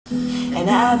And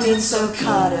I've been so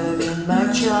caught up in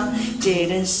my job,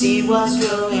 didn't see what's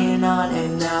going on,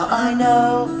 and now I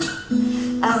know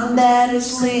I'm better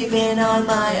sleeping on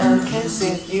my own. Cause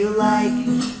if you like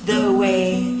the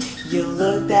way you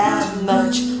look that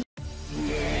much.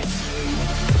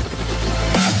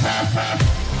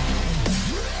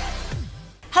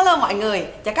 Hello mọi người,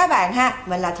 chào các bạn ha,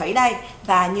 mình là Thủy đây.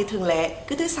 Và như thường lệ,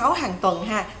 cứ thứ 6 hàng tuần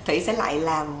ha, Thủy sẽ lại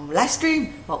làm livestream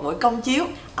một buổi công chiếu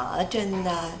ở trên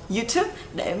YouTube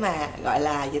để mà gọi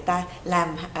là người ta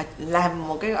làm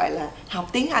một cái gọi là học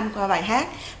tiếng Anh qua bài hát.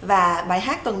 Và bài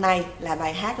hát tuần này là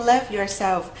bài hát Love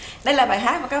Yourself. Đây là bài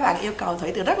hát mà các bạn yêu cầu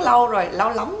Thủy từ rất lâu rồi, lâu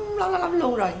lắm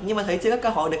luôn rồi, nhưng mà Thủy chưa có cơ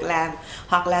hội được làm,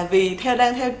 hoặc là vì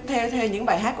đang theo những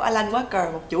bài hát của Anh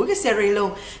Qua một chuỗi cái series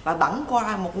luôn, và bẵng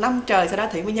qua 1 năm trời sau đó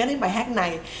Thủy mới nhớ đến bài hát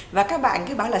này. Và các bạn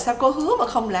cứ bảo là sao cô hứa mà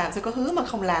không làm, sao cô hứa mà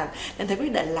không làm, nên Thủy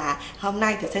quyết định là hôm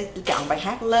nay thì sẽ chọn bài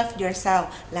hát Love Yourself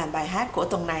làm bài hát của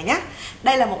tuần này nhé.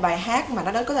 Đây là một bài hát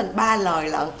mà nó có thành 3 lời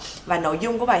lận, và nội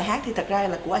dung của bài hát thì thật ra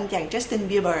là của anh chàng Justin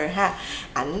Bieber ha.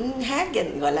 Ảnh hát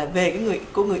dành gọi là về cái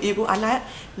người yêu của anh á.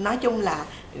 Nói chung là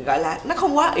gọi là nó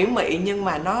không quá ủy mị, nhưng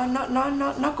mà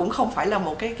nó cũng không phải là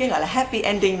một cái gọi là happy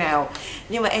ending nào.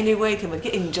 Nhưng mà anyway thì mình cứ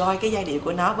enjoy cái giai điệu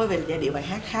của nó, bởi vì giai điệu bài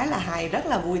hát khá là hay, rất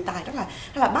là vui tai, rất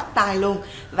là bắt tai luôn.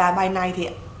 Và bài này thì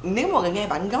nếu mọi người nghe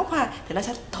bản gốc ha thì nó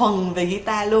sẽ thuần về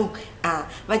guitar luôn.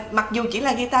 Và mặc dù chỉ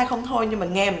là guitar không thôi, nhưng mà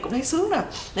nghe mình cũng thấy sướng nè.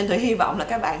 Nên Thủy hy vọng là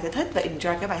các bạn sẽ thích và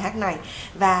enjoy cái bài hát này.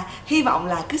 Và hy vọng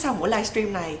là cứ sau mỗi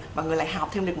livestream này mọi người lại học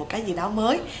thêm được một cái gì đó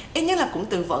mới, ít nhất là cũng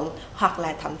từ vựng, hoặc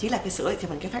là thậm chí là cái sửa cho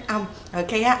mình cái phát âm.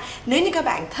 Ok á. Nếu như các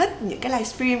bạn thích những cái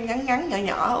livestream ngắn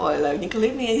nhỏ hoặc là những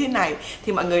clip như thế này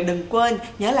thì mọi người đừng quên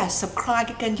nhớ là subscribe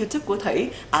cái kênh YouTube của Thủy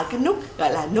ở cái nút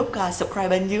gọi là nút subscribe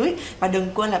bên dưới, và đừng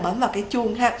quên là bấm vào cái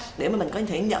chuông ha, để mà mình có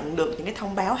thể nhận được những cái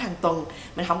thông báo hàng tuần,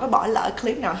 mình không có bỏ lỡ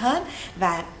clip nào hết.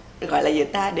 Và gọi là gì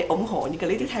ta, để ủng hộ những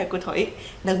clip tiếp theo của Thủy,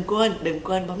 đừng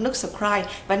quên bấm nút subscribe.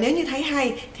 Và nếu như thấy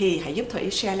hay thì hãy giúp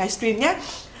Thủy share livestream nhé.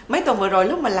 Mấy tuần vừa rồi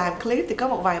lúc mà làm clip thì có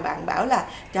một vài bạn bảo là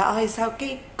trời ơi sao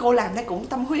cái cô làm thấy cũng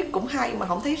tâm huyết, cũng hay mà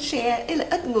không thấy share, ý là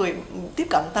ít người tiếp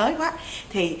cận tới quá.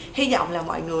 Thì hy vọng là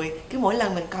mọi người cứ mỗi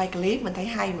lần mình coi clip mình thấy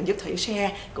hay mình giúp Thủy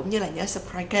share, cũng như là nhớ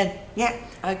subscribe kênh nha.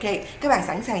 Ok, các bạn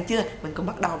sẵn sàng chưa? Mình cùng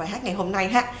bắt đầu bài hát ngày hôm nay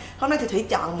ha. Hôm nay thì Thủy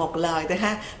chọn một lời thôi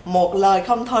ha, một lời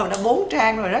không thôi mà đã 4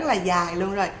 trang rồi, rất là dài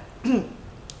luôn rồi.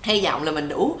 Hy vọng là mình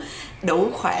đủ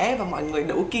khỏe và mọi người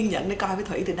đủ kiên nhẫn để coi với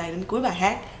Thủy từ đây đến cuối bài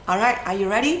hát. Alright, are you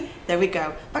ready? There we go.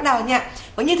 Bắt đầu nha.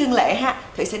 Vẫn như thường lệ ha,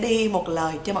 Thủy sẽ đi một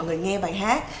lời cho mọi người nghe bài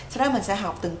hát. Sau đó mình sẽ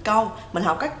học từng câu, mình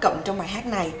học các cụm trong bài hát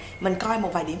này, mình coi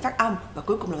một vài điểm phát âm, và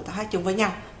cuối cùng là ta hát chung với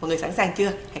nhau. Mọi người sẵn sàng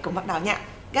chưa? Hãy cùng bắt đầu nha.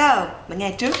 Go! Mình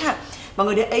nghe trước ha. Mọi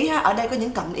người để ý ha, ở đây có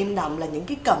những cụm im đậm là những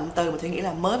cái cụm từ mà Thủy nghĩ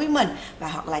là mới với mình, và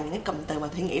hoặc là những cái cụm từ mà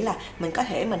Thủy nghĩ là mình có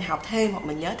thể mình học thêm hoặc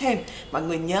mình nhớ thêm. Mọi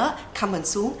người nhớ comment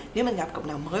xuống nếu mình gặp cụm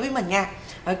nào mới với mình nha.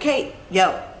 Ok, go.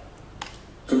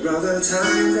 For all the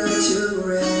times that you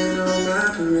ran on my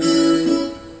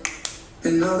parade,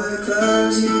 and all the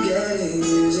clubs you get in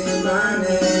using my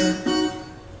name.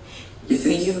 You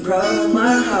think you broke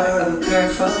my heart, oh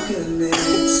girl, for goodness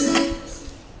sake.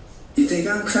 You think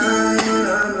I'm crying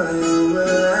on my own,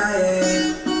 well I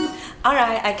am.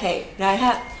 Alright, okay, rồi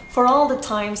ha. For all the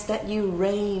times that you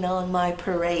rain on my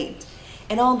parade,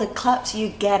 and all the clubs you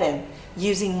get in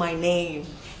using my name.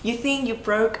 You think you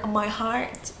broke my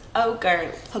heart, oh girl,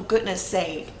 for goodness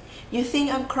sake. You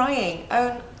think I'm crying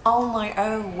on my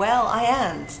own, well I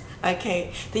am. Ok,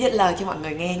 tôi dịch lời cho mọi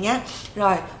người nghe nhé.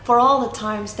 Rồi, for all the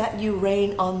times that you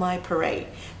rain on my parade.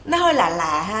 Nó hơi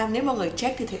lạ ha, nếu mọi người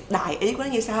check thì đại ý của nó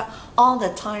như sao? All the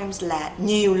times là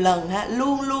nhiều lần ha,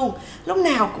 luôn, lúc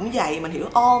nào cũng vậy. Mình hiểu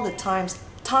all the times.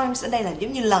 Times ở đây là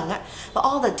giống như lần á, và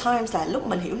all the times là lúc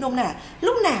mình hiểu nôm na,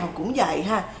 lúc nào cũng vậy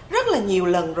ha, rất là nhiều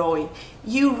lần rồi.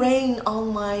 You rain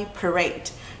on my parade.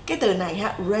 Cái từ này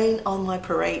ha, rain on my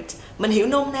parade, mình hiểu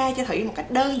nôm na cho Thủy một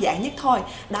cách đơn giản nhất thôi,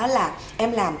 đó là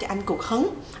em làm cho anh cục hứng,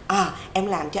 em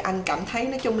làm cho anh cảm thấy,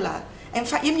 nói chung là em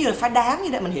phá, giống như là phá đám như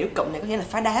vậy. Mình hiểu cụm này có nghĩa là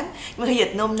phá đám, nhưng mà khi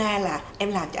dịch nôm na là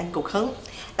em làm cho anh cục hứng.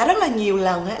 Đã rất là nhiều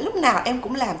lần á, lúc nào em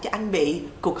cũng làm cho anh bị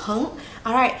cục hứng.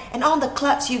 Alright, and all the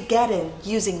clubs you get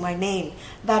in using my name.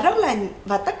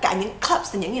 Và tất cả những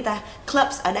clubs là những gì ta?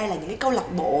 Clubs ở đây là những cái câu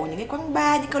lạc bộ, những cái quán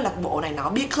bar, những câu lạc bộ này nọ,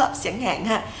 beer clubs chẳng hạn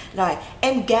ha. Rồi,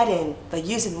 em get in và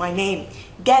using my name.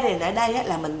 Get in ở đây á,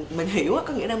 là mình hiểu á,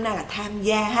 có nghĩa nôm na là tham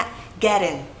gia ha. Get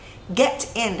in.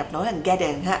 Get in đọc nối thành get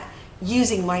in ha.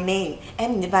 Using my name,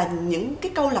 em và những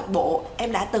cái câu lạc bộ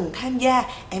em đã từng tham gia,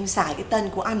 em xài cái tên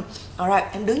của anh.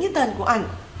 Alright, em đứng với tên của anh.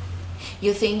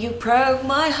 You think you broke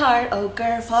my heart, oh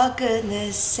girl, for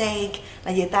goodness sake.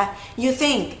 Là gì ta? You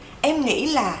think, em nghĩ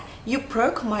là you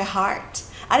broke my heart.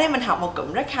 Ở đây mình học một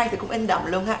cụm rất hay thì cũng in đậm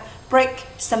luôn ha. Break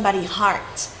somebody's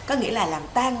heart có nghĩa là làm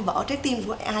tan vỡ trái tim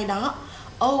của ai đó.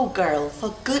 Oh girl, for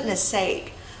goodness sake.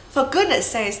 For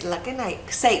goodness sake là cái này,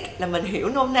 sake là mình hiểu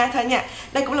nôm na thôi nha.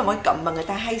 Đây cũng là một cụm mà người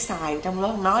ta hay xài trong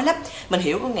lúc nói lắm. Mình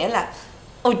hiểu có nghĩa là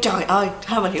ôi trời ơi,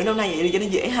 thôi mình hiểu nôm na vậy đi cho nó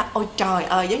dễ ha. Ôi trời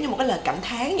ơi, giống như một cái lời cảm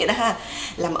thán vậy đó ha.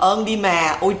 Làm ơn đi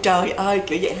mà, ôi trời ơi,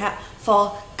 kiểu vậy ha. For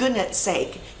goodness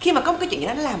sake. Khi mà có một cái chuyện gì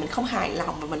đó làm mình không hài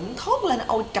lòng và mình thốt lên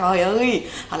ôi trời ơi,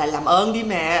 hoặc là làm ơn đi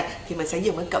mà, thì mình sẽ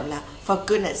dùng cái cụm là for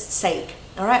goodness sake.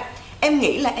 Alright. Em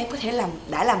nghĩ là em có thể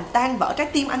đã làm tan vỡ trái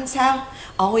tim anh sao?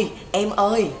 Ôi em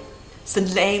ơi,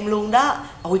 xin em luôn đó.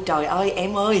 Ôi trời ơi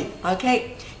em ơi. Ok.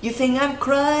 You think I'm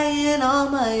crying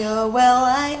on my own?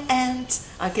 Well I ain't.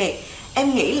 Ok.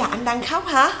 Em nghĩ là anh đang khóc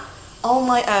hả? Oh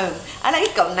my own. Ở đây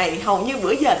cái cụm này hầu như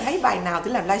bữa giờ thấy bài nào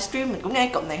thì làm livestream mình cũng nghe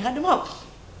cụm này hết đúng không?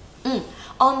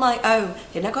 On my own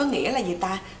thì nó có nghĩa là gì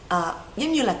ta?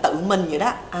 Giống như là tự mình vậy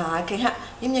đó. Ok ha.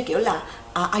 Giống như kiểu là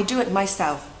I do it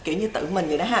myself, kiểu như tự mình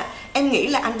vậy đó ha. Em nghĩ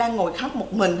là anh đang ngồi khóc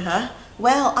một mình hả?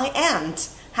 Well I ain't.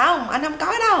 Không, anh không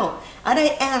có đâu. Ở đây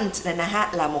and này nè ha,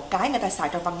 là một cái người ta xài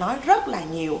trong văn nói rất là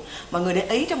nhiều. Mọi người để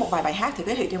ý trong một vài bài hát thì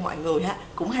giới thiệu cho mọi người ha,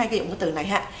 cũng hay cái dụng cái từ này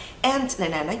ha. And này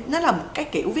nè, nó là một cái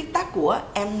kiểu viết tắt của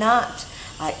am not,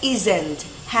 isn't,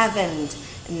 haven't,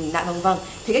 vân vân.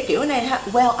 Thì cái kiểu này ha,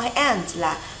 well I ain't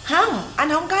là không, anh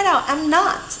không có đâu, I'm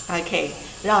not. Ok.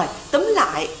 Rồi, túm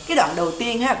lại cái đoạn đầu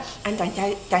tiên ha, anh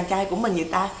chàng trai của mình người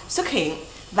ta xuất hiện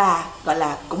và gọi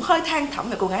là cũng hơi than thở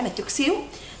về cô gái này chút xíu.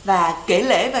 Và kể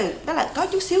lể về, đó là có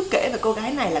chút xíu kể về cô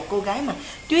gái này là cô gái mà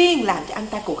chuyên làm cho anh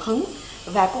ta cục hứng.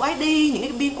 Và cô ấy đi những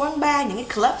cái biên quán bar, những cái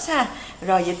clubs ha.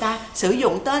 Rồi người ta sử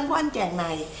dụng tên của anh chàng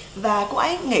này. Và cô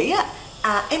ấy nghĩ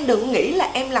á, em đừng nghĩ là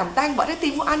em làm tan vỡ trái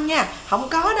tim của anh nha. Không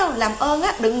có đâu, làm ơn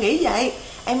á, đừng nghĩ vậy.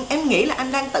 Em nghĩ là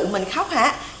anh đang tự mình khóc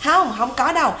hả? Không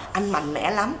có đâu, anh mạnh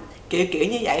mẽ lắm. Kiểu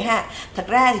như vậy ha. Thật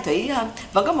ra thì Thủy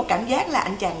vẫn có một cảm giác là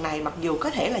anh chàng này mặc dù có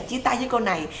thể là chia tay với cô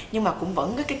này, nhưng mà cũng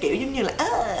vẫn có cái kiểu giống như là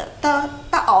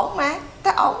ta ổn mà,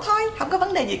 ta ổn thôi, không có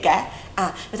vấn đề gì cả.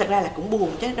 Thật ra là cũng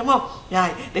buồn chứ đúng không? Rồi,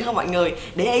 để không mọi người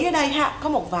để ý ở đây ha, có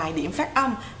một vài điểm phát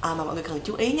âm mà mọi người cần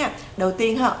chú ý nha. Đầu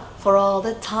tiên ha, for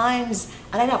all the times,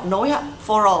 ở đây đọc nối ha,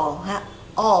 for all ha,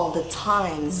 all the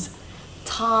times,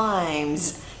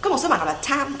 times. Có một số bạn đọc là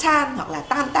time hoặc là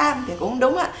tam thì cũng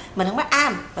đúng á. Mình không có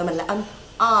am và mình là âm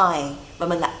I và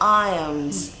mình là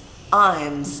iams,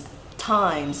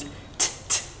 times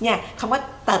nha, không có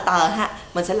tờ ha.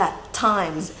 Mình sẽ là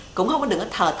times, cũng không có đừng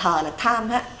có thờ là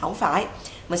time ha, không phải.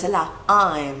 Mình sẽ là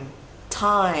I'm,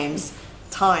 times.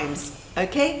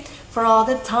 Ok. For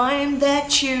all the time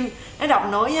that you, nó đọc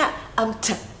nối á, âm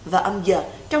t và âm giờ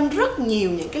trong rất nhiều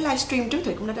những cái livestream trước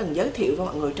thì cũng đã từng giới thiệu với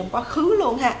mọi người trong quá khứ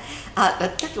luôn ha.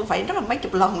 Chắc cũng phải rất là mấy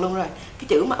chục lần luôn rồi. Cái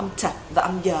chữ mà âm t và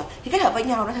âm giờ thì kết hợp với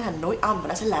nhau nó thành nối âm và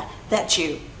nó sẽ là that you.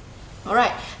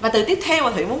 Alright. Và từ tiếp theo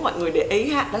mà Thủy muốn mọi người để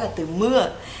ý ha, đó là từ mưa.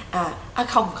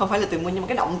 Không phải là từ mưa nhưng mà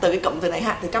cái động từ cái cụm từ này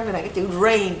ha. Từ trong từ này cái chữ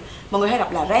rain, mọi người hay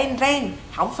đọc là rain,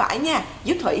 không phải nha.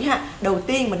 Giúp Thủy ha. Đầu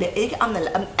tiên mình để ý cái âm này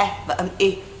là âm e và âm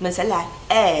y, mình sẽ là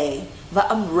e và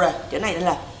âm r, chỗ này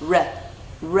là r.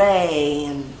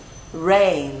 Rain.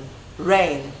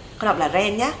 Con đọc là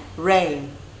rain nhá. Rain.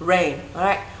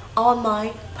 Alright. On my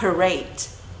parade.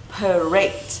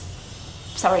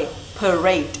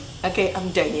 Ok,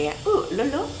 âm trời nhẹ.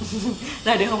 Lốt.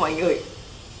 Rồi được không mọi người?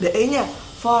 Để ý nha.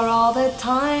 For all the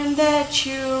time that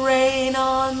you rain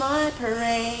on my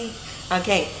parade. Ok,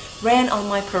 rain on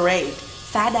my parade.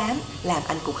 Phá đám, làm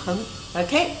anh cục hứng.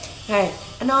 Ok. Rồi.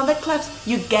 And on the clubs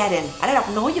you get in. Ở đây đọc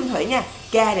nối giùm Thủy nha.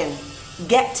 Get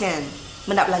in.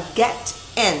 Mình đọc là get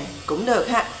in cũng được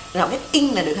ha. Mình đọc cái in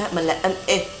là được ha. Mình là âm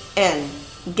in.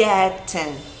 Get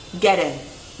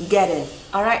in.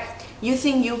 Alright. You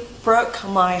think you broke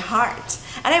my heart.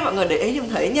 Ở đây mọi người để ý giùm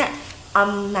Thủy nha.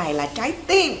 Âm này là trái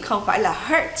tim, không phải là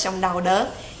hurt trong đau đớn.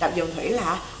 Đọc giùm Thủy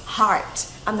là heart.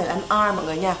 Âm này là âm R mọi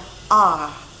người nha.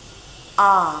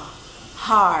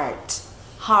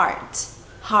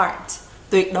 Heart.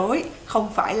 Tuyệt đối không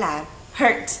phải là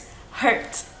hurt.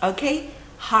 Ok.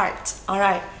 Heart.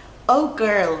 Alright. Oh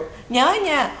girl. Nhớ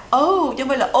nha. Chứ không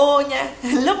phải là nha.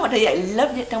 Lúc mà thì dạy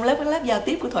trong lớp giao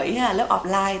tiếp của Thủy ha, lớp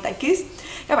offline tại Kids,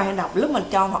 các bạn hay đọc lúc mình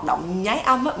cho hoạt động nháy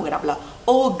âm á, mọi người đọc là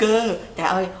oh girl. Trời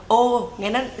ơi, nghe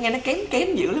nó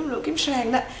kém dữ lắm luôn, kém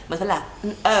sang đó. Mình sẽ là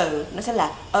nó sẽ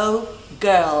là oh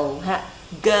girl ha.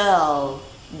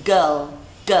 Girl.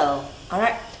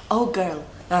 Alright. Oh girl.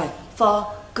 Rồi, for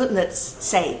goodness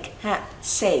sake ha.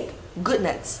 Sake.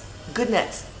 Goodness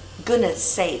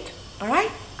sake.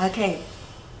 Alright. Ok.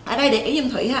 Ở đây để ý giùm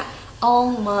Thủy ha.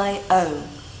 On my own.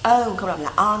 Không đọc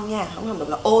là on nha, không đọc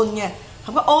là on nha.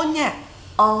 Không có on nha.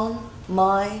 On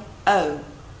my own.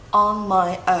 on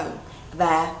my own.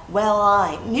 Và well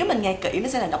I, nếu mình nghe kỹ nó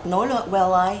sẽ là đọc nối luôn.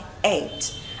 Well I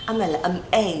ain't. Âm này là âm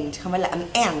ain't, không phải là âm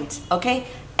and. Ok,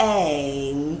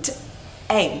 ain't,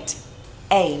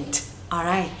 ain't.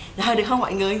 Alright, rồi được không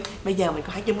mọi người? Bây giờ mình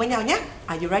cùng hát chung với nhau nhé.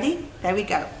 Are you ready? There we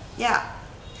go. Yeah.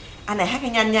 Anh này hát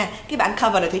nhanh nha. Cái bản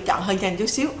cover này Thủy chọn hơi nhanh chút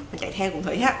xíu. Mình chạy theo cùng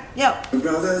Thủy hát. Yo.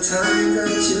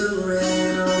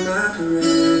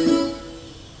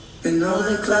 And all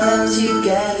the clubs you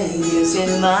get in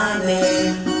using my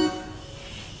name.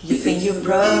 You think you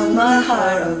broke my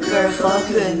heart, oh girl, for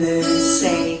goodness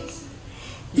sake.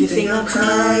 You think I'm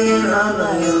crying on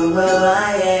my own, well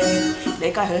I am.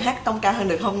 Để coi thử hát tông cao hơn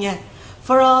được không nha.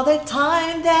 For all the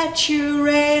time that you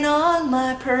rain on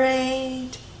my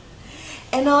parade,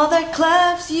 and all the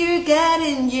clubs you get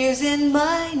in using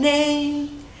my name.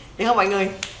 Được không mọi người?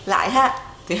 Lại ha.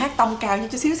 Thì hát tông cao như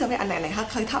chút xíu so với anh này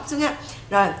hát hơi thấp xuống ha.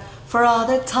 Rồi. For all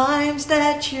the times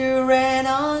that you rain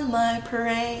on my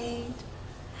parade,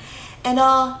 and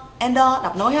all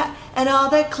đọc nối ha. And all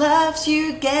the clubs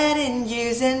you get in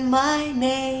using my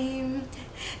name.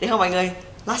 Được không mọi người?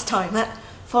 Last time ha.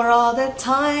 For all the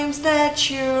times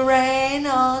that you rain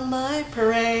on my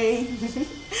parade,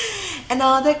 and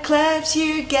all the clubs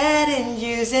you get in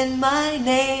using my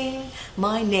name.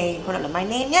 My name, không đọc là my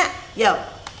name nhá. Yo.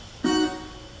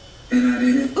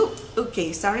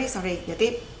 Okay, sorry. Giờ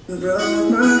tiếp. You broke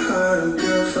my heart, oh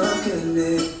girl, for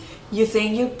goodness. You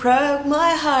think you broke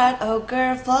my heart, oh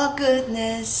girl, for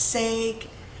goodness sake.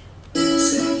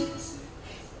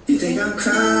 You think I'm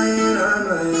crying on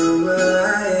my own, well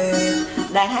I am.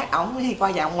 Đang hát ổng thì qua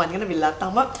giọng mình cái nó bị lệch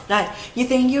tông á. Rồi. You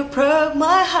think you broke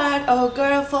my heart, oh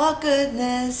girl, for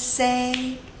goodness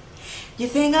sake. You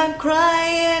think I'm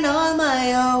crying on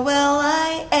my own, well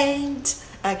I ain't.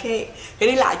 Ok, thì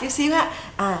đi lại chút xíu ha.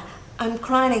 I'm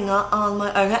crying on my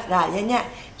own ha. Rồi vậy nha.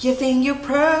 You think you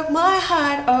broke my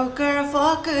heart, oh girl,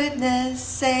 for goodness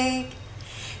sake.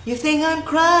 You think I'm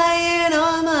crying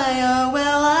on my own,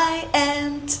 well I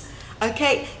ain't. Ok,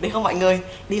 được không mọi người?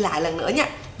 Đi lại lần nữa nha.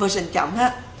 Version chậm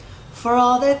ha. For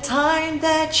all the time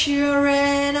that you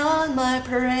rain on my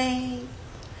parade,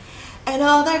 and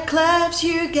all the clubs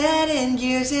you get in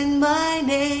using my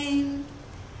name.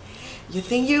 You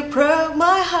think you broke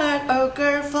my heart, oh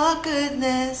girl, for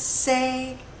goodness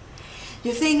sake.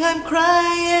 You think I'm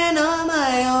crying on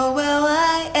my own, well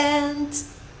I ain't.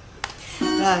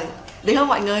 Rồi, được không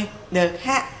mọi người? Được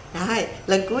ha. Rồi,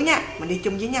 lần cuối nha. Mình đi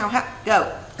chung với nhau ha. Go.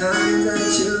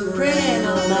 Rain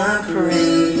on my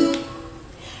parade,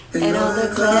 and all the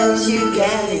clubs you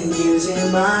get in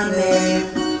using my name.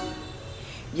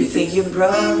 You think you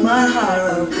broke my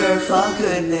heart, oh girl, for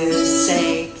goodness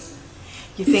sake.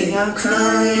 You think I'm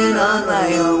crying on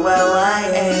my own, well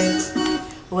I ain't.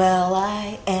 Well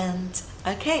I ain't.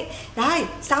 Ok, rồi,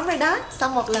 xong rồi đó.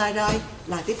 Xong một lời rồi.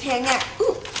 Lời tiếp theo nha.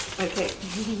 Ok.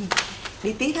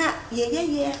 Đi tiếp ha.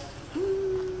 Yeah.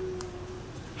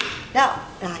 Đâu,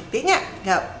 rồi, tiếp nha.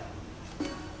 Go.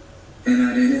 And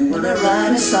I didn't wanna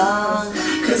write a song,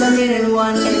 cause I didn't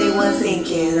want anyone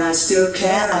thinking I still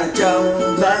care, I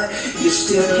don't. But you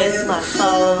still hit my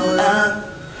phone up,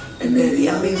 and maybe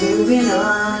I'll be moving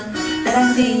on. And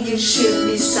I think you should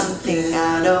be something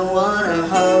I don't wanna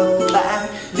hold back.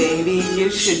 Maybe you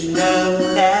should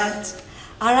know that.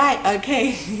 Alright, ok.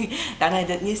 Đoạn này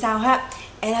được như sau ha.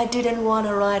 And I didn't want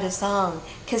to write a song,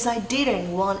 cause I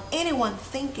didn't want anyone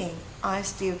thinking I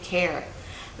still care.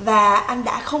 Và anh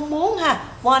đã không muốn ha.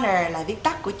 Wanna là viết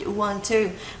tắt của chữ want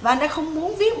to. Và anh đã không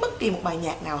muốn viết bất kỳ một bài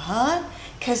nhạc nào hết,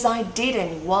 cause I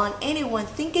didn't want anyone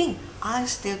thinking I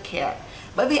still care.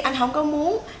 Bởi vì anh không có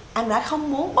muốn, anh đã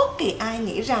không muốn bất kỳ ai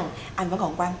nghĩ rằng anh vẫn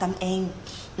còn quan tâm em.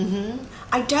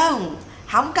 I don't.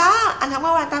 Không có, anh không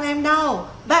có quan tâm em đâu.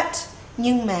 But,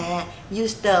 nhưng mà, you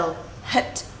still hit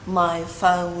my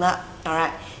phone up.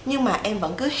 Alright. Nhưng mà em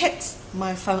vẫn cứ hit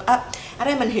my phone up. Ở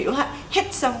đây mình hiểu ha. Hit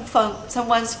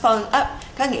someone's phone up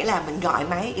có nghĩa là mình gọi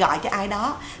máy, gọi cho ai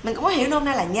đó. Mình cũng có hiểu nôm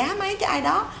na là nhá máy cho ai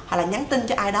đó, hoặc là nhắn tin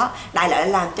cho ai đó. Đại loại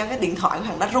làm cho cái điện thoại của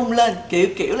thằng đó rung lên.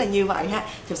 Kiểu là như vậy ha.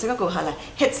 Thì sẽ có câu hỏi là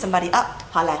hit somebody up,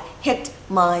 hoặc là hit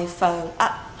my phone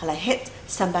up, hoặc là hit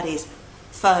somebody's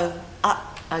phone up.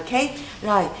 Ok,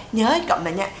 rồi nhớ cụm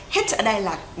này nha. Hit ở đây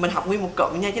là mình học nguyên một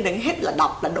cụm nha, chứ đừng hit là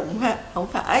đọc là đụng ha, không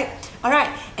phải. Alright,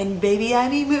 and baby I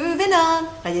be moving on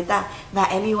là gì ta? Và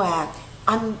em yêu à,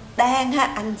 anh đang ha,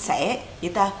 anh sẽ gì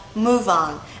ta? Move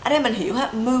on. Ở đây mình hiểu ha,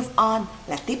 move on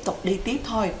là tiếp tục đi tiếp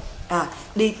thôi.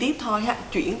 Đi tiếp thôi ha,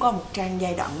 chuyển qua một trang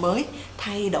giai đoạn mới,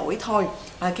 thay đổi thôi.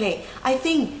 Ok, I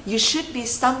think you should be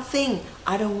something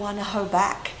I don't want to hold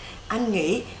back. Anh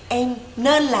nghĩ em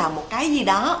nên làm một cái gì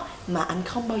đó mà anh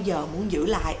không bao giờ muốn giữ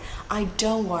lại. I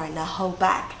don't want to hold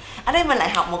back. Ở đây mình lại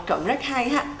học một cụm rất hay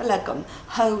ha, đó là cụm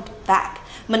hold back.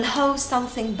 Mình hold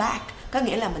something back có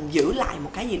nghĩa là mình giữ lại một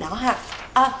cái gì đó ha.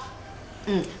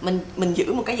 Mình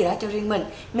giữ một cái gì đó cho riêng mình.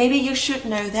 Maybe you should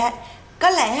know that. Có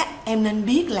lẽ em nên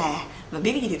biết là, mà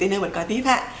biết cái gì thì tí nữa mình coi tiếp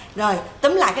ha. Rồi,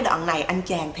 túm lại cái đoạn này, anh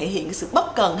chàng thể hiện cái sự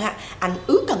bất cần ha. Anh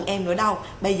ước cần em nữa đâu.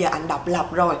 Bây giờ anh độc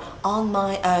lập rồi, on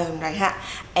my own rồi ha.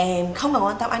 Em không còn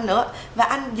quan tâm anh nữa.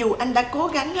 Và dù anh đã cố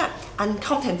gắng ha, anh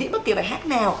không thèm viết bất kỳ bài hát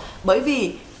nào. Bởi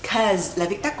vì cause là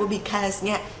viết tắt của because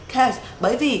nha. Cause,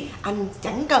 bởi vì anh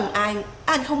chẳng cần ai,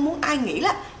 anh không muốn ai nghĩ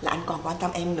là anh còn quan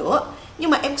tâm em nữa. Nhưng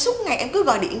mà em suốt ngày em cứ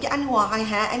gọi điện cho anh hoài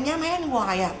hả, em nhá máy anh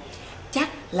hoài à. Chắc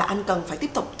là anh cần phải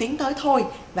tiếp tục tiến tới thôi.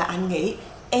 Và anh nghĩ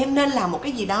em nên làm một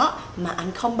cái gì đó mà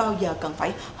anh không bao giờ cần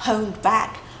phải hold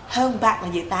back. Hold back là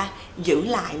gì ta? Giữ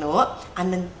lại nữa.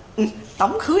 Anh nên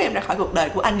tống khứ em ra khỏi cuộc đời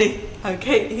của anh đi.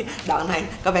 Ok, đoạn này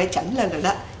có vẻ chảnh lên rồi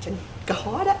đó. Chảnh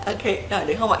có đó. Ok, rồi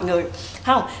được không mọi người?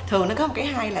 Không, thường nó có một cái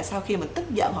hay là sau khi mình tức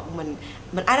giận hoặc mình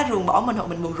ai đã ruồng bỏ mình hoặc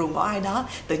mình buồn ruồng bỏ ai đó,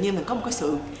 tự nhiên mình có một cái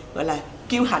sự gọi là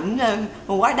kiêu hãnh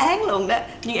quá đáng luôn đó.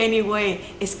 Nhưng anyway,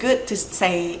 it's good to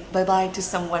say bye bye to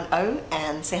someone else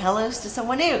and say hello to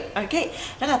someone else. Ok,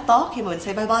 rất là tốt khi mà mình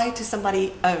say bye bye to somebody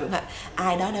else,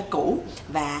 ai đó đã cũ,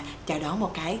 và chào đón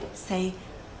một cái say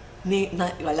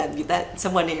gọi là gì ta,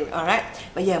 someone new. Alright,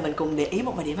 bây giờ mình cùng để ý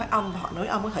một vài điểm phát âm và hoặc nối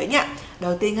âm của Thủy nha.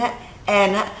 Đầu tiên ha,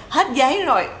 and á, hết giấy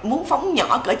rồi, muốn phóng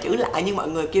nhỏ cỡ chữ lại nhưng mọi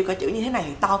người kêu cỡ chữ như thế này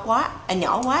thì to quá,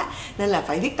 nhỏ quá, nên là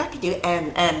phải viết tắt cái chữ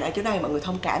and ở chỗ này, mọi người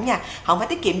thông cảm nha. Không phải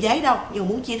tiết kiệm giấy đâu, nhưng mà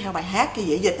muốn chia theo bài hát cái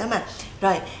dễ dịch đó mà.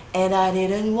 Rồi, and I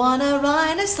didn't wanna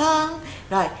write a song.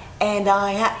 Rồi, and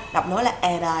I ha, đọc nói là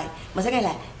and I, mình sẽ nghe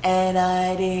là and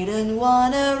I didn't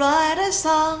wanna write a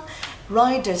song.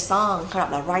 Write a song, không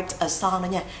đọc là write a song nữa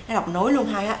nha, nó đọc nối luôn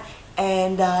hai á.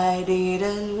 And I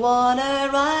didn't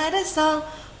wanna write a song,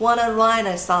 wanna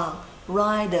write a song,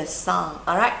 write a song,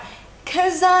 alright.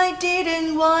 Cause I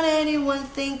didn't want anyone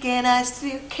thinking I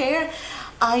still care,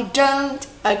 I don't.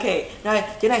 Ok, rồi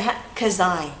chữ này ha, cause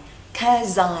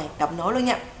I, đọc nối luôn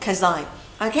nha, cause I.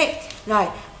 Ok, rồi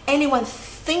anyone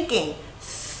thinking,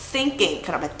 không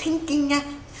đọc là thinking nha,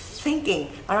 thinking,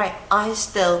 alright. I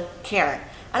still care.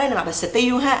 Ở đây là đọc là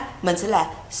still ha, mình sẽ là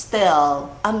still,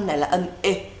 âm này là âm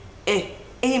e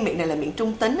miệng này là miệng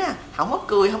trung tính à, không có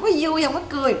cười, không có vui, không có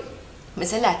cười, mình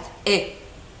sẽ là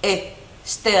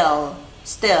still,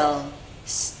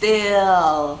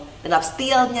 đừng đọc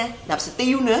still nha, đọc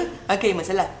still nữa. Ok, mình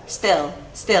sẽ là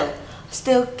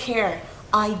still care,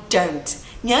 I don't.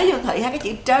 Nhớ dùng Thủy ha, cái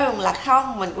chữ don't là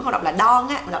không, mình cũng không đọc là don't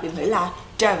á, mình đọc dùng Thủy là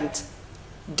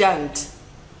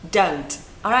don't.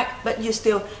 Alright, but you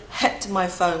still hit my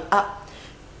phone up.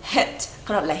 Hit,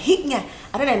 không đọc là hit nha.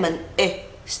 Ở đây này mình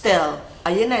still.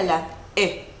 Ở dưới này là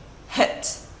hit.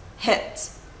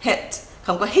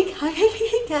 Không có hit ha.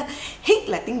 Hit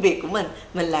là tiếng Việt của mình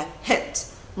là hit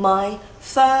my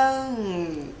phone.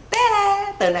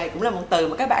 Ta-da! Từ này cũng là một từ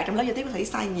mà các bạn trong lớp giao tiếp có thể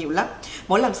sai nhiều lắm.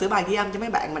 Mỗi lần sửa bài ghi âm cho mấy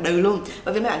bạn mà đừ luôn.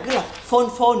 Bởi vì mấy bạn cứ là phone.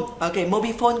 Ok,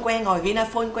 mobile quen rồi,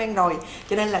 vinaphone quen rồi,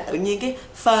 cho nên là tự nhiên cái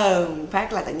phone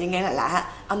phát là tự nhiên nghe là lạ.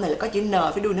 Âm này là có chữ n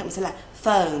phía đuôi nữa, mình sẽ là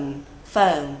phone.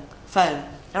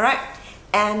 Alright.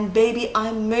 And baby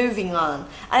I'm moving on.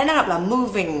 Ở đây nó đọc là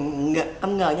moving,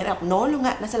 âm ngờ nha, đọc nối luôn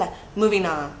á. Nó sẽ là moving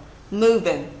on,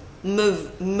 moving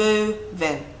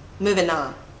on.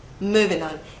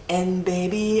 And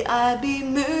baby I'll be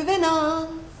moving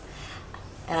on.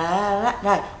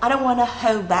 Rồi, I don't wanna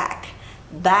hold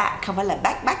back, không phải là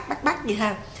back gì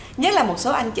ha. Nhất là một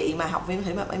số anh chị mà học viên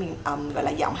Thủy mà ở miền gọi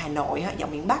là giọng Hà Nội á,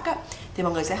 giọng miền Bắc á, thì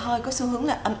mọi người sẽ hơi có xu hướng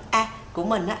là âm a của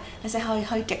mình á, nó sẽ hơi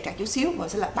trật chút xíu, mình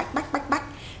sẽ là back.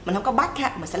 Mình không có back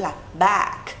ha, mình sẽ là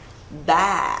back,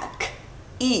 back,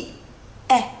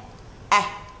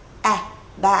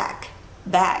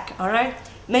 alright.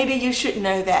 Maybe you should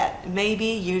know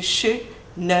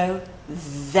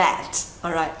that,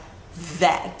 alright,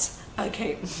 that. Ok.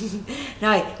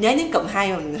 Rồi, nhớ những cụm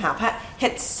hay mà mình học ha.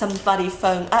 Hit somebody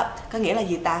phone up có nghĩa là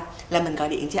gì ta? Là mình gọi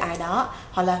điện cho ai đó.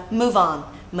 Hoặc là move on,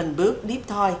 mình bước tiếp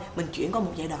thôi, mình chuyển qua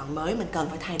một giai đoạn mới, mình cần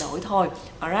phải thay đổi thôi.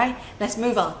 Alright, let's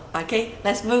move on. Ok,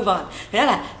 let's move on. Thế đó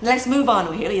là let's move on,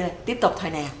 mình hiểu là gì? Tiếp tục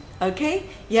thôi nào. Ok,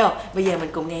 vô, bây giờ mình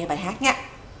cùng nghe bài hát nha.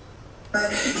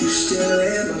 You still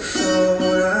hit my phone up,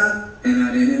 and I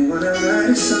didn't wanna write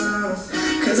a song,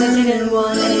 cause I didn't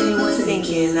want anyone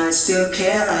thinking I still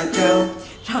care, I don't.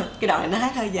 Rồi, cái đoạn này nó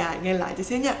hát hơi dài, nghe lại chút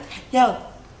xíu nha. Vô.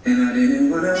 And I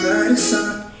didn't wanna write a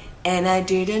song, and I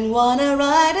didn't wanna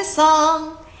write a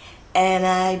song, and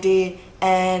I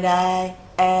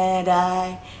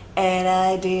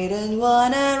didn't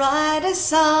wanna write a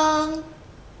song,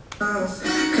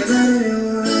 cause I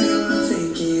didn't want anyone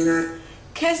thinking I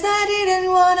Cause I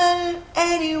didn't want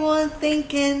anyone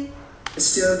thinking I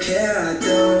still care, I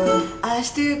don't. I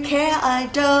still care, I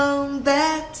don't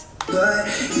bet. But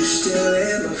you still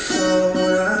hit my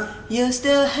phone up. You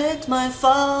still hit my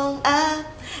phone up.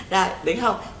 Rồi, được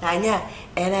không? Lại nha.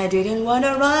 And I didn't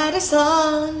wanna write a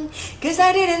song, cause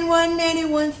I didn't want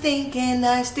anyone thinking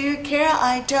I still care,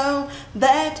 I don't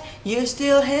bet. You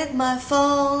still hit my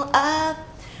phone up.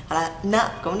 Hoặc là no,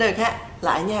 cũng được ha.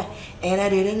 Lại nha. And I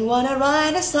didn't wanna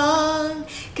write a song,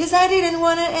 cause I didn't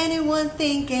want anyone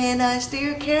thinking I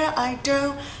still care, I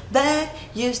don't bet.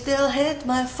 You still hit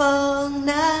my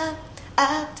phone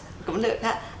up. Cũng được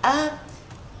ha. Up.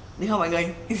 Đi không mọi người?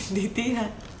 Đi tí ha.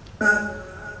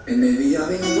 And maybe I've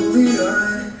been moving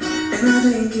on, and I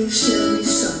think it should be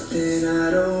something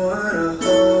I don't wanna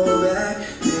hold back.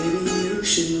 Maybe you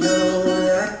should know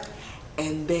that.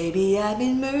 And baby, I've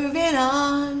been moving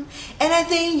on, and I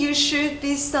think you should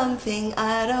be something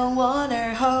I don't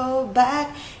wanna hold back.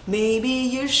 Maybe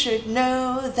you should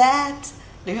know that.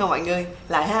 Được không mọi người?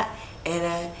 Lại ha.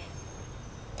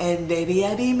 And baby,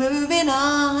 I've been moving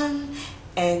on,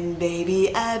 and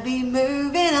baby, I've been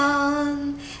moving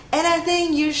on, and I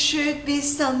think you should be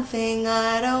something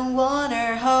I don't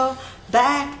wanna hold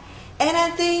back. And I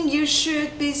think you should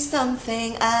be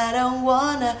something I don't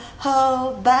wanna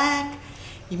hold back.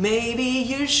 Maybe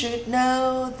you should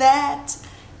know that.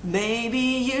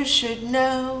 Maybe you should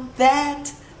know that.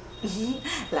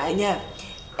 Lại nha.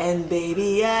 And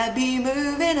baby, I'll be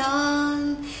moving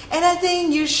on, and I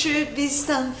think you should be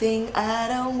something I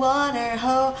don't wanna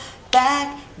hold back.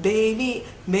 Baby,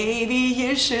 maybe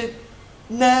you should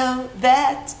know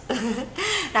that.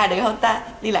 Nào được không ta?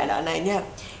 Đi lại đoạn này nha.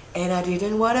 And I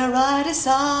didn't wanna write a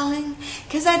song,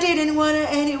 cause I didn't want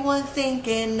anyone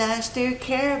thinking I still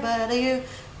care, but you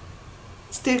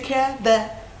still care, but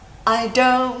I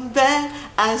don't bet.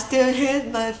 I still hit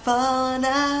my phone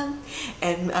up.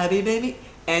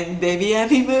 And baby, I'll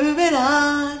be moving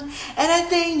on, and I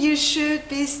think you should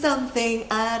be something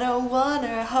I don't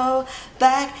wanna hold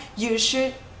back. You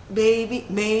should, baby,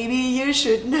 maybe you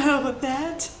should know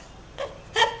that.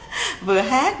 Vừa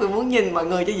hát vừa muốn nhìn mọi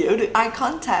người cho giữ được eye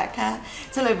contact ha.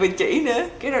 Xong lại vừa chỉ nữa,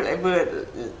 cái rồi lại vừa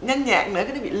nhanh nhạc nữa,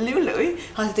 cái nó bị líu lưỡi.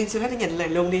 Thôi thì Tiên xin phép để nhìn lời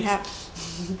luôn đi ha.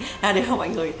 Được không mọi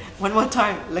người? One more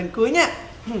time, lần cuối nha.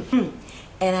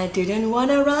 And I didn't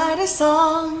wanna write a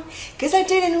song, cause I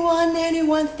didn't want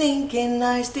anyone thinking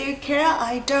I still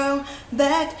care, I don't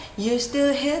bet. You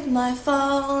still hit my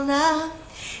phone up.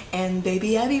 And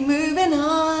baby, I'll be moving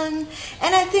on,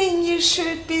 and I think you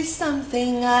should be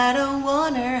something I don't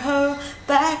wanna hold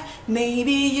back.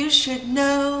 Maybe you should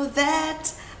know that.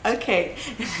 Ok.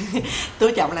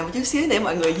 Tôi chọn lại một chút xíu để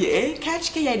mọi người dễ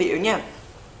catch cái giai điệu nha.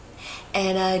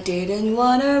 And I didn't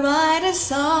wanna write a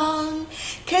song,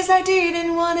 cause I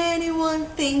didn't want anyone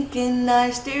thinking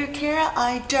I still care,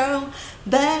 I don't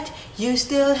bet. You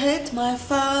still hit my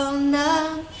phone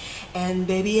up. And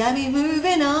baby, I'll be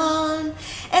moving on,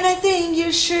 and I think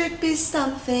you should be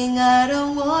something I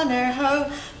don't wanna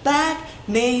hold back.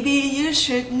 Maybe you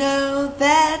should know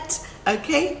that. Ok,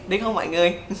 được không mọi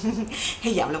người?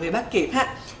 Hy vọng là mình bắt kịp ha.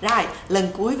 Rồi,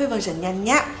 lần cuối với version nhanh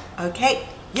nhá. Ok,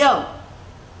 yo.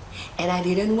 And I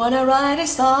didn't wanna write a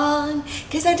song,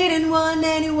 cause I didn't want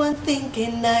anyone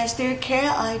thinking I still care,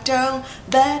 I don't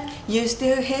bet. You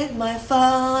still hit my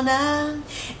phone up.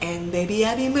 And baby,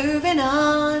 I'll be moving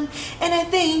on, and I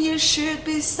think you should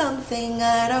be something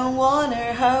I don't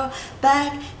wanna hold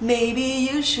back. Maybe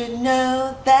you should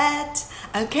know that.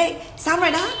 Ok, xong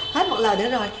rồi đó. Hết một lời nữa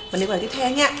rồi. Mình đi vào tiếp theo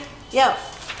nha. Yo.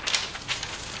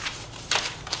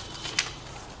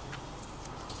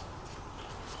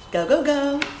 Go, go,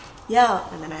 go. Yo,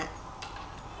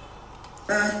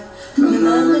 My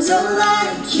mama don't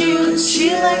like you, she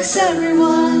likes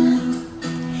everyone.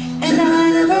 And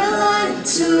I never liked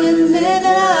to admit that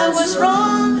I was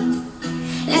wrong.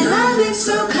 And I've been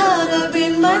so caught up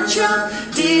in my job,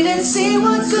 didn't see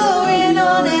what's going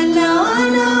on. And now I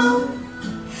know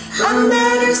I'm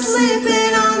better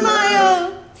sleeping on my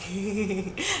own.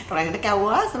 Câu này nó cao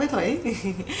quá sao mấy Thủy.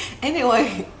 Anyway,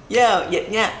 yo,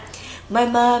 dịch nha. My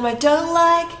mama don't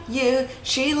like you,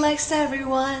 she likes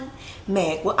everyone.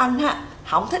 Mẹ của anh ha,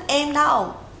 không thích em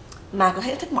đâu, mà có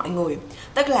thể thích mọi người.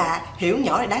 Tức là hiểu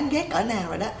nhỏ là đáng ghét cỡ nào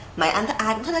rồi đó. Mẹ anh thích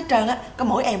ai cũng thích hết trơn á, có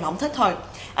mỗi em là không thích thôi.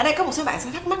 Ở đây có một số bạn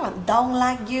sẽ thắc mắc là don't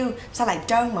like you sao lại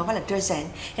trơn mà không phải là present.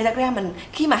 Thì thật ra mình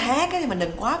khi mà hát thì mình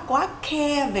đừng quá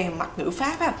care về mặt ngữ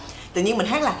pháp ha. Tự nhiên mình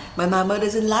hát là my mama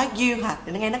doesn't like you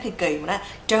thì nó nghe nó kỳ mà nó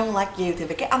don't like you, thì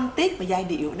về cái âm tiết và giai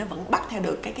điệu nó vẫn bắt theo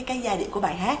được cái giai điệu của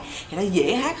bài hát thì nó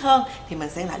dễ hát hơn, thì mình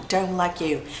sẽ là don't like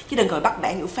you, chứ đừng gọi bắt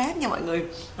bẻ ngữ pháp nha mọi người.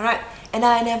 Alright, and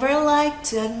I never like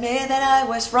to admit that I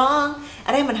was wrong.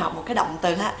 Ở đây mình học một cái động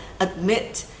từ ha, admit,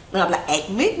 mình đọc là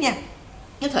admit nha.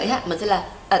 Như Thủy ha, mình sẽ là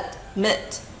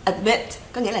admit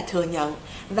có nghĩa là thừa nhận,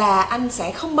 và anh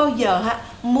sẽ không bao giờ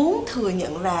muốn thừa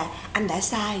nhận là anh đã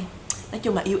sai. Nói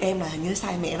chung là yêu em là hình như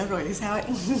sai mẹ nó rồi thì sao ấy.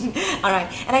 Alright,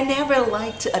 and I never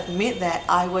like to admit that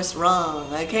I was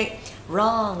wrong. Okay,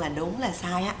 wrong là đúng là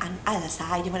sai ai là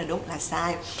sai chứ không phải là đúng, là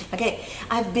sai. Okay,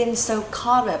 I've been so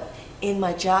caught up in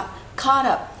my job.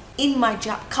 Caught up in my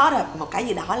job, caught up một cái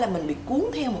gì đó là mình bị cuốn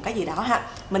theo một cái gì đó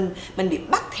mình bị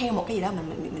bắt theo một cái gì đó,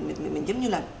 mình giống như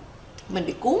là mình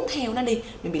bị cuốn theo nó đi,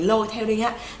 mình bị lôi theo đi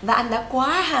và anh đã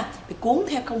quá bị cuốn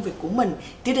theo công việc của mình.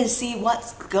 Didn't see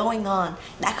what's going on,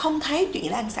 đã không thấy chuyện gì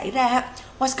đang xảy ra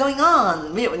What's going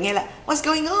on, ví dụ mình nghe là what's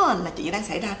going on là chuyện gì đang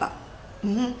xảy ra vậy.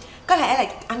 Có lẽ là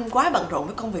anh quá bận rộn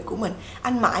với công việc của mình,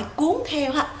 anh mãi cuốn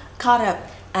theo caught up,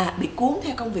 bị cuốn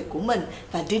theo công việc của mình,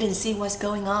 và didn't see what's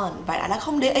going on, và đã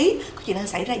không để ý có chuyện đang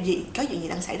xảy ra gì, có chuyện gì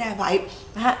đang xảy ra vậy.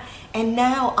 And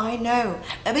now I know,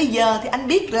 và bây giờ thì anh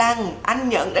biết rằng, anh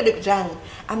nhận ra được rằng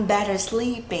I'm better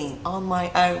sleeping on my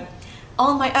own.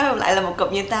 On my own lại là một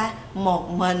cụm như ta, một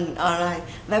mình. Alright.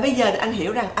 Và bây giờ thì anh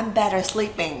hiểu rằng I'm better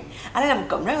sleeping. Đây là một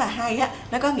cụm rất là hay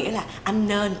nó có nghĩa là anh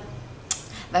nên.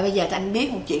 Và bây giờ thì anh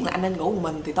biết một chuyện là anh nên ngủ một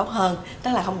mình thì tốt hơn,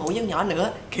 tức là không ngủ với nhỏ nữa,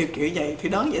 kiểu vậy, thì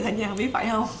đoán vậy thôi nha, biết phải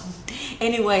không?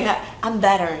 Anyway I'm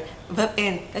better, verb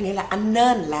in có nghĩa là anh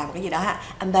nên làm cái gì đó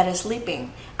I'm better sleeping,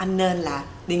 anh nên là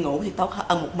đi ngủ thì tốt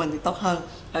hơn, một mình thì tốt hơn.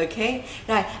 Ok,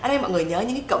 rồi ở đây mọi người nhớ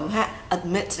những cái cụm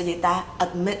admit là gì ta?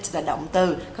 Admit là động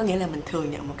từ, có nghĩa là mình thừa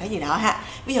nhận một cái gì đó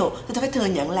ví dụ tôi phải thừa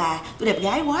nhận là tôi đẹp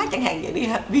gái quá chẳng hạn vậy đi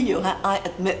ví dụ I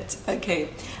admit. Ok,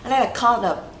 ở đây là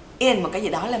caught up in một cái gì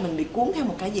đó là mình bị cuốn theo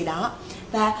một cái gì đó.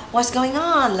 Và what's going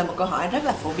on là một câu hỏi rất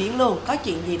là phổ biến luôn, có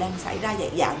chuyện gì đang xảy ra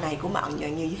dạo này của mọi người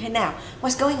như thế nào,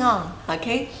 what's going on. Ok,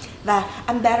 và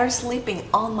I'm better sleeping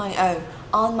on my own.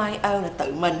 On my own là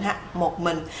tự mình một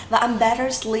mình, và I'm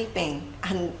better sleeping,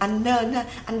 anh nên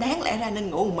anh đáng lẽ ra nên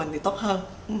ngủ một mình thì tốt hơn.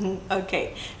 Ok,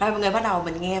 rồi mọi người bắt đầu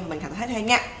mình nghe và mình cảm thấy theo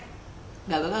nha.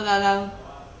 Go.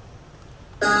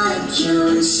 Like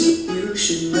you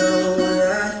should know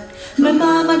that my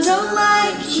mama don't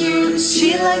like you,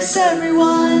 she likes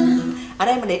everyone. Ở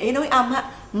đây mình để ý nối âm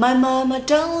my mama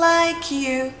don't like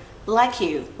you,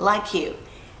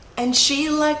 and she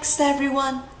likes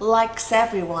everyone, likes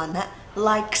everyone.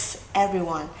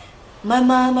 My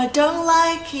mama don't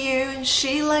like you, and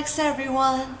she likes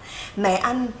everyone. Mẹ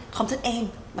anh không thích em,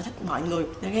 mà thích mọi người.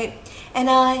 Okay. And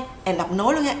đọc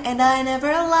nối luôn nha. And I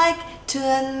never like to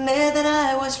admit that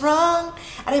I was wrong.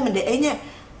 Ở đây mình để ý nha.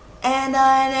 And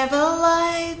I never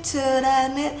like to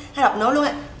admit. Hay đọc nối luôn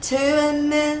ạ. To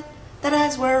admit that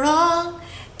I was wrong.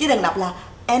 Chứ đừng đọc là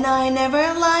and I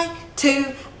never like to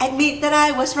admit that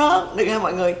I was wrong. Được không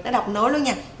mọi người? Nó đọc nối luôn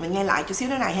nha. Mình nghe lại chút xíu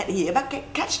nữa này để dễ bắt cái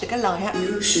catch được cái lời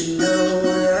you should know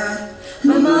that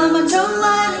my mama don't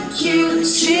like you,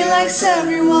 she likes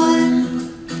everyone.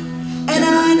 And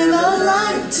I never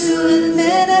like to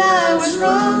admit that I was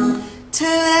wrong. To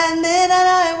admit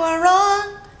that I was wrong.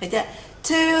 Được chưa?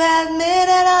 To admit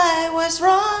that I was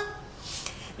wrong.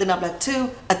 Đừng đọc là to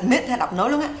admit hay đọc nối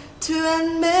luôn á. To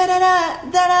admit that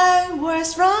I was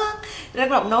wrong. Đừng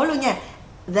đọc nối luôn nha.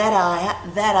 That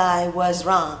I was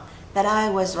wrong. That I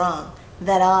was wrong.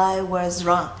 That I was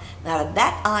wrong. Nào là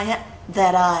that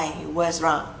I was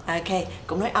wrong. Ok,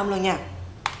 cũng nói âm luôn nha.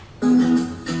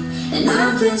 And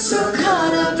I've been so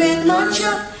caught up in my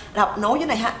job. Đọc nối với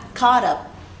này caught up.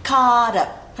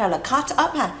 Hay là caught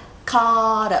up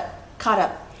caught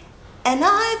up. And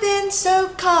I've been so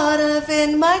caught up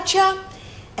in my job.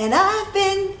 And I've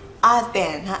been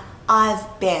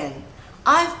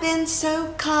so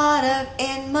caught up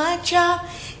in my job.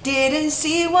 Didn't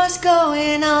see what's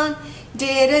going on.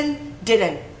 Didn't.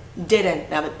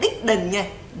 Nào mình didn't nha.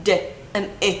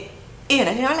 Y hồi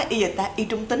nãy nói là y giờ ta, y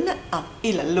trung tính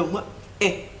y lạnh lùng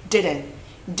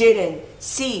didn't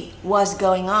see what's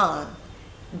going on.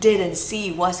 Didn't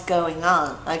see what's going on.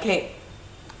 Okay.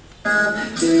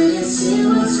 didn't see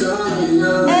what's going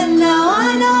on. And now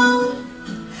I know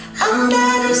I'm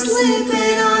better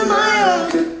sleeping on my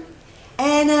own.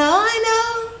 And now I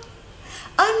know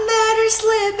I'm better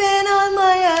sleeping on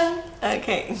my own. Ok.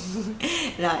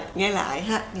 Rồi, nghe lại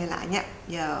nha.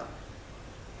 Giờ.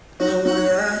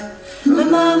 My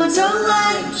mama don't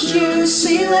like you,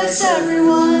 she likes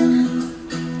everyone.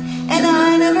 And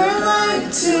I never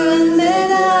like to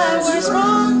admit I was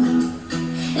wrong.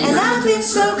 And I've been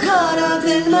so caught up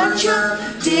in my job,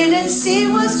 didn't see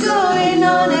what's going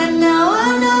on, and now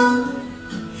I know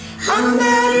I'm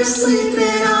better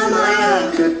sleeping on my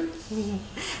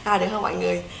own. Được không mọi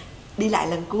người? Đi lại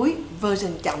lần cuối,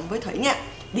 version chậm với Thủy nha.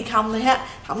 Đi không thôi ha,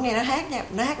 không nghe nó hát nha,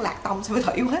 nó hát lạc tông so với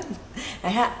Thủy quá.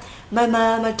 Này ha. My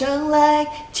mama don't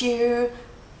like you,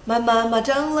 my mama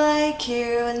don't like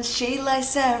you, and she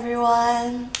likes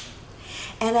everyone.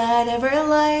 And I never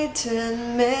lied to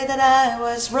admit that I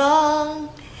was wrong.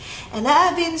 And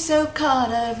I've been so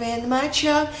caught up in my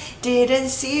job, didn't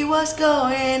see what's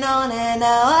going on, and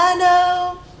now I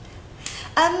know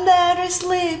I'm better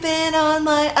sleeping on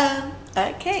my own.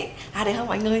 Ok, được không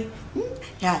mọi người?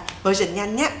 Rồi, version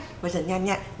nhanh nhá, version nhanh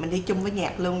nha. Mình đi chung với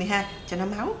nhạc luôn đi ha, cho nó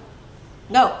máu.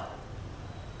 Go.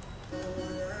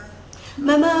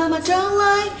 My mama don't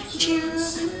like you.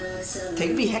 Thủy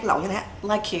vì hát lộn nha,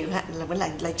 like you ha, là vẫn là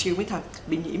like you mới thôi,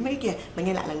 bị nhiễm mấy kia. Mình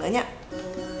nghe lại lần nữa nha.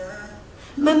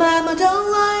 My mama don't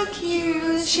like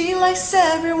you, she likes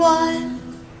everyone.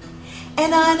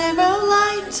 And I never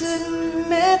lied to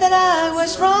admit that I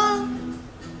was wrong.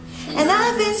 And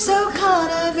I've been so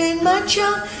caught up in my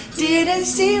job, didn't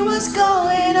see what's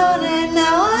going on, and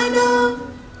now I know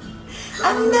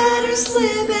I'm better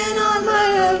sleeping on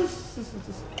my own.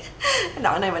 Cái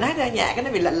đoạn này mình hát ra nhạc cái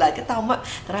nó bị lệch cái tông á,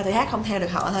 thật ra thì hát không theo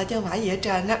được họ thôi chứ không phải gì hết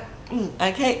trơn á.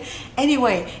 Ok,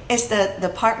 anyway, it's the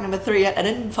part number 3 đã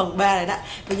đến phần 3 rồi đó.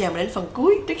 Bây giờ mình đến phần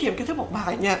cuối trước khi mình kết thúc một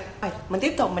bài nha. Rồi, mình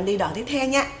tiếp tục mình đi đoạn tiếp theo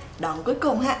nha, đoạn cuối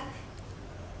cùng ha.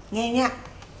 Nghe nha.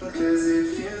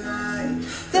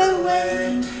 The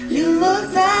way you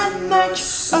look that much,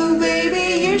 oh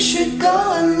baby, you should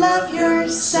go and love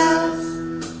yourself.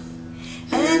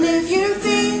 And if you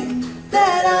think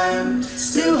that I'm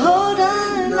still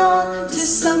holding on to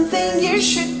something, you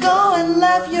should go and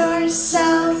love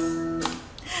yourself.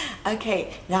 Ok,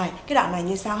 rồi, cái đoạn này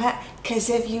như sau ha.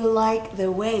 Cause if you like the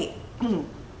way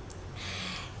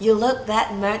you look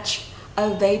that much,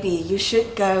 oh baby, you should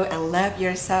go and love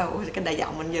yourself. Cái đại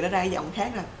giọng mình giờ nó ra giọng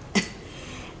khác rồi.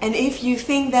 And if you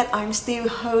think that I'm still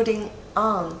holding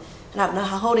on,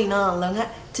 holding on luôn á,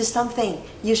 to something,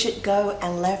 you should go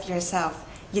and love yourself.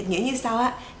 Dịch nghĩa như sau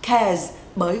á. Cause,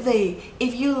 bởi vì,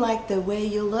 if you like the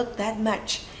way you look that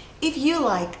much, if you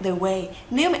like the way,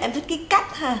 nếu mà em thích cái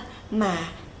cách ha, mà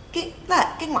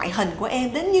cái ngoại hình của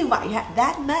em đến như vậy ha,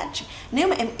 that much, nếu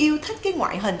mà em yêu thích cái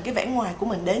ngoại hình, cái vẻ ngoài của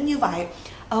mình đến như vậy,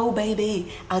 oh baby,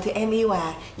 thì em yêu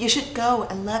à, you should go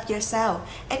and love yourself.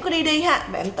 Em cứ đi ha,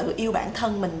 và em tự yêu bản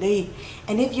thân mình đi.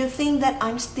 And if you think that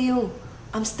I'm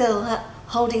still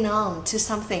holding on to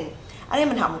something. Ở đây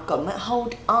mình học một cụm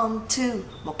hold on to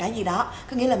một cái gì đó,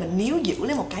 có nghĩa là mình níu giữ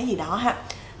lấy một cái gì đó ha.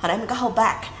 Hồi nãy mình có hold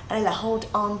back, ở đây là hold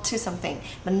on to something,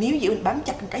 mình níu giữ, mình bám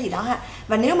chặt một cái gì đó ha.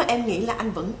 Và nếu mà em nghĩ là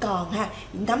anh vẫn còn ha,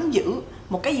 nắm giữ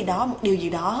một cái gì đó, một điều gì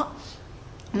đó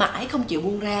mãi không chịu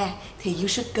buông ra, thì you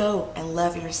should go and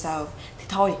love yourself. Thì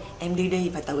thôi, em đi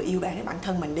và tự yêu bản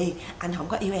thân mình đi. Anh không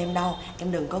có yêu em đâu,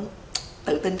 em đừng có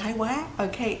tự tin thái quá.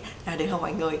 Ok, rồi được không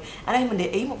mọi người? Ở đây mình để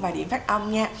ý một vài điểm phát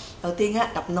âm nha. Đầu tiên á,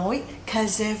 đọc nối.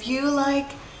 Cause if you like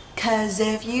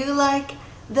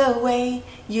the way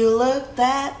you look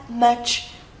that much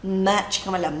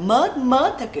không phải là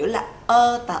mớt theo kiểu là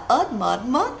tà ớt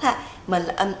mớt ha. Mình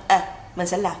là mình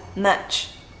sẽ là much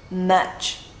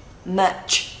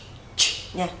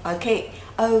nha. Ok.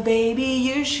 Oh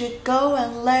baby, you should go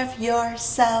and love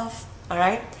yourself.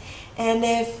 Alright. And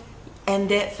if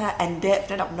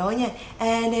nó đọc nối nha.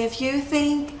 And if you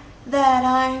think that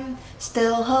I'm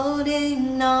still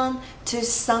holding on to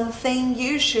something,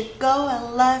 you should go and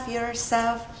love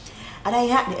yourself. Ở đây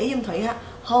ha, để ý giùm Thủy ha,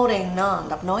 holding on,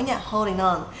 đọc nối nha, holding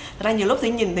on. Thật ra nhiều lúc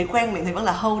Thủy nhìn Thủy quen miệng thì vẫn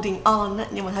là holding on á,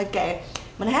 nhưng mà thôi kệ.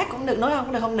 Mình hát cũng được, nói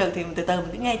cũng được, không được thì từ từ mình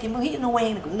cứ nghe cho nó hít nó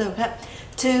quen thì cũng được ha.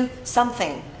 To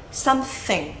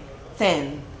something,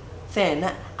 thin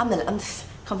á, âm này là âm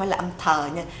không phải là âm thờ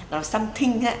nha, là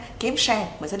something ha, kém sang,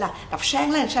 mình sẽ là đọc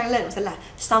sang lên, mình sẽ là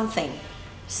something,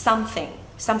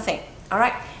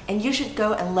 alright. And you should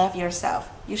go and love yourself.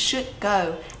 You should go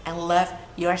and love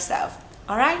yourself.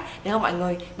 Alright, được không mọi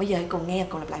người? Bây giờ cùng nghe,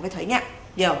 cùng lặp lại với Thủy nha.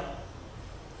 Vô.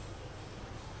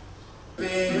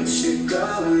 You should go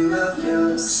and love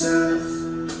yourself.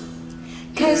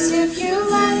 Cause if you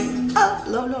like,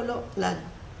 lô lên.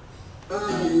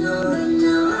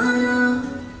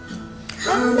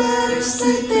 I'm better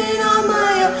sleeping on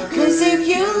my own. Cause if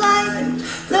you like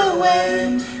the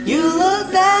way you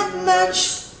look that much,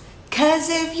 cause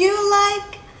if you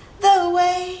like the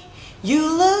way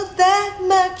you look that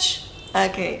much.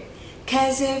 Okay.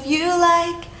 Cause if you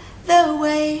like the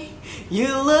way you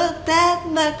look that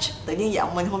much. Tự nhiên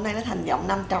giọng mình hôm nay nó thành giọng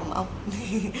 5 trầm ông.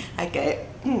 Kệ.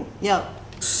 Vô.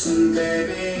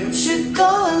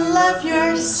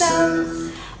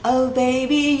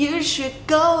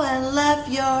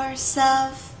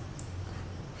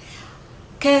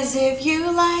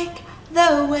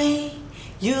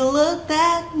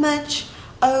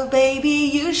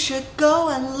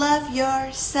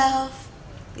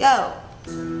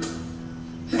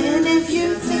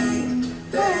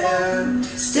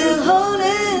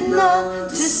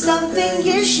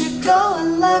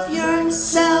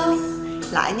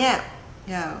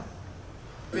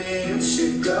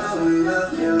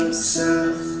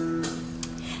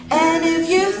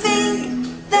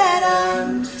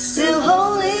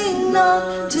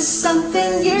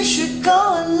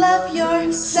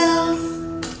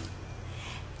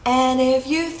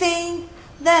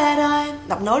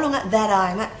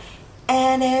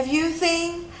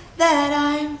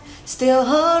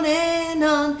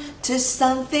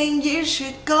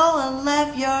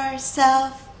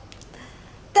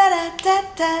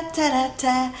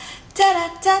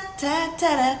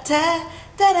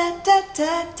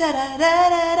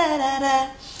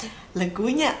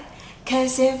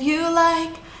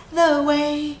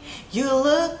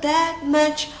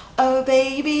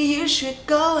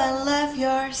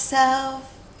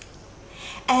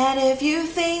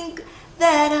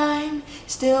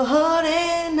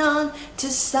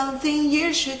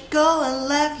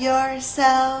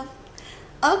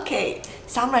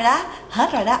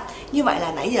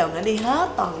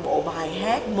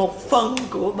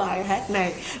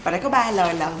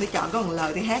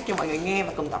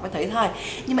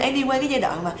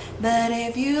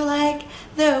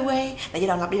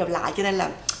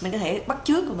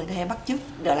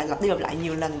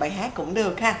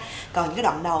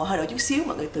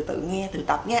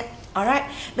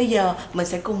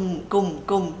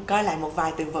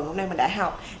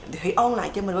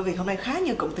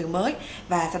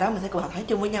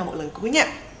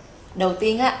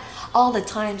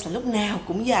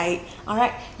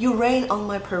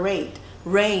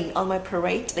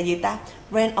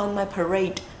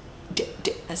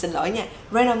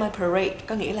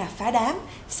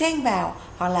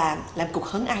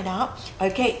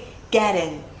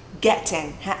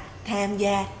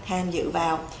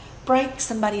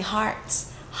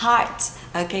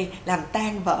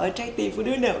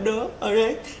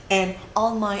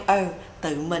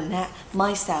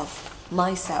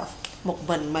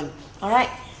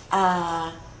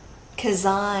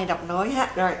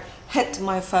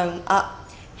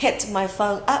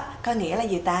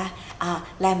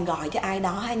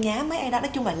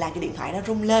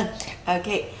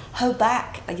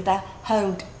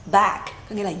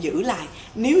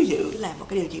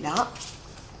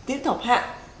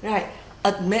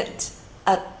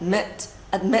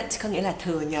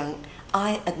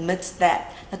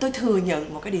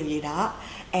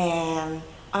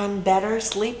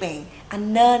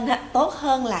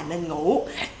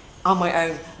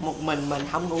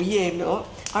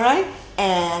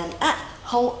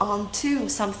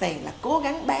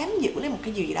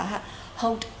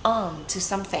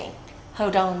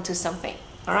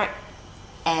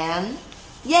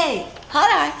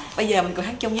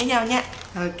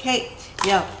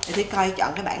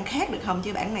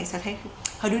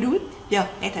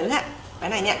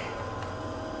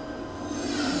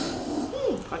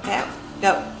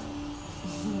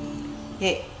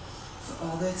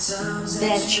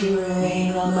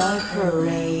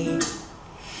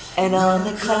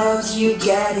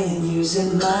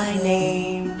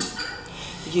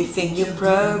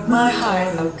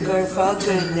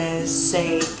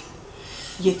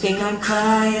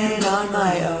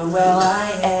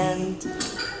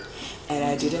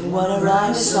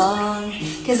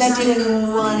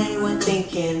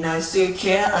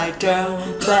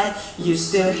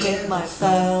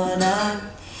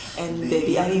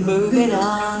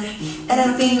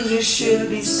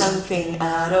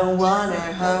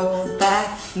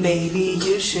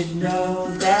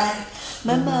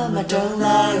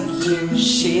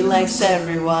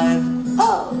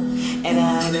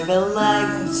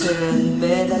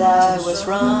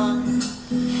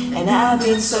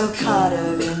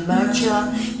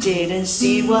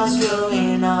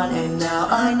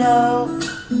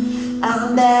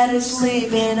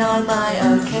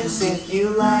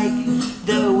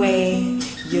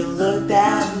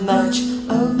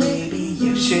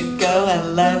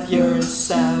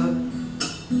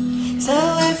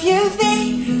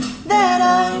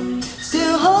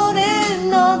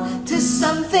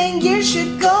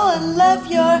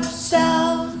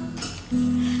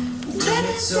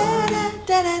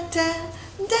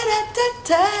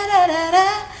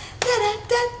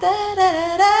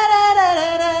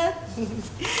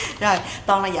 Rồi,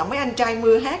 toàn là giọng mấy anh trai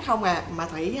mưa hát không à, mà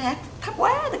Thủy hát thấp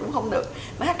quá thì cũng không được,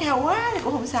 mà hát cao quá thì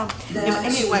cũng không xong. Nhưng mà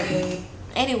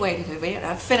anyway thì Thủy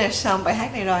đã finish xong bài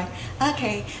hát này rồi. Ok,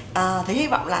 Thủy hy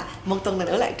vọng là một tuần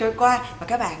nữa lại trôi qua và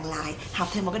các bạn lại học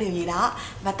thêm một cái điều gì đó.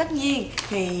 Và tất nhiên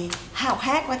thì học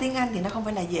hát qua tiếng Anh thì nó không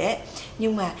phải là dễ,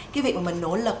 nhưng mà cái việc mà mình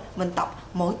nỗ lực, mình tập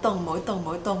mỗi tuần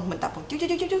mình tập một chút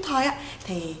thôi á,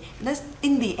 thì nó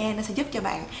in the end nó sẽ giúp cho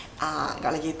bạn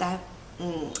gọi là gì ta,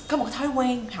 có một thói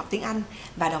quen học tiếng Anh.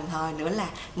 Và đồng thời nữa là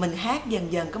mình hát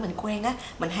dần dần có mình quen á,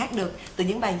 mình hát được từ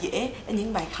những bài dễ đến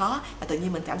những bài khó, và tự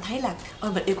nhiên mình cảm thấy là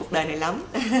ôi mình yêu cuộc đời này lắm.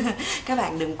 Các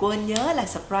bạn đừng quên nhớ là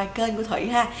subscribe kênh của Thủy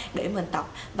ha, để mình tập.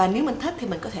 Và nếu mình thích thì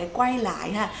mình có thể quay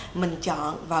lại ha, mình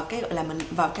chọn vào cái gọi là mình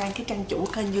vào cái trang chủ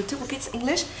kênh YouTube của Kids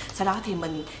English, sau đó thì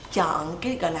mình chọn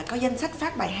cái gọi là có danh sách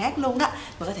phát bài hát luôn đó,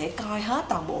 mình có thể coi hết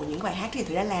toàn bộ những bài hátที่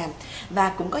Thủy đã làm. Và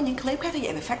cũng có những clip khác như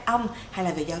vậy về phát âm hay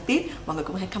là về giao tiếp, mọi người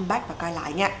cũng hãy come back và coi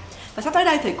lại nha. Và sắp tới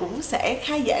đây thì cũng sẽ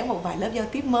khai giảng một vài lớp giao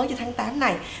tiếp mới cho tháng 8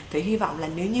 này. Thì hy vọng là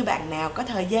nếu như bạn nào có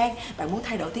thời gian, bạn muốn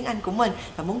thay đổi tiếng Anh của mình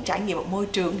và muốn trải nghiệm một môi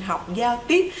trường học giao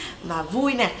tiếp mà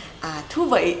vui nè, thú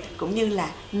vị, cũng như là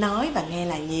nói và nghe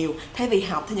là nhiều, thay vì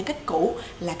học theo những cách cũ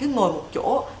là cứ ngồi một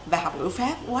chỗ và học ngữ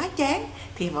pháp quá chán,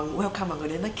 thì mọi người welcome mọi người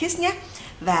đến với Kids nhé.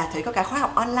 Và Thủy có cả khóa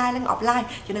học online lẫn offline,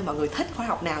 cho nên mọi người thích khóa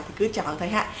học nào thì cứ chọn thôi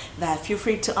ha. Và feel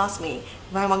free to ask me,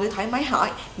 và mọi người thoải mái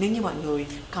hỏi nếu như mọi người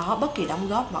có bất kỳ đóng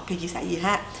góp hoặc chia sẻ gì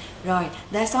ha. Rồi,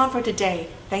 that's all for today.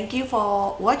 Thank you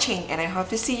for watching and I hope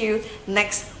to see you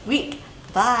next week.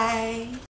 Bye.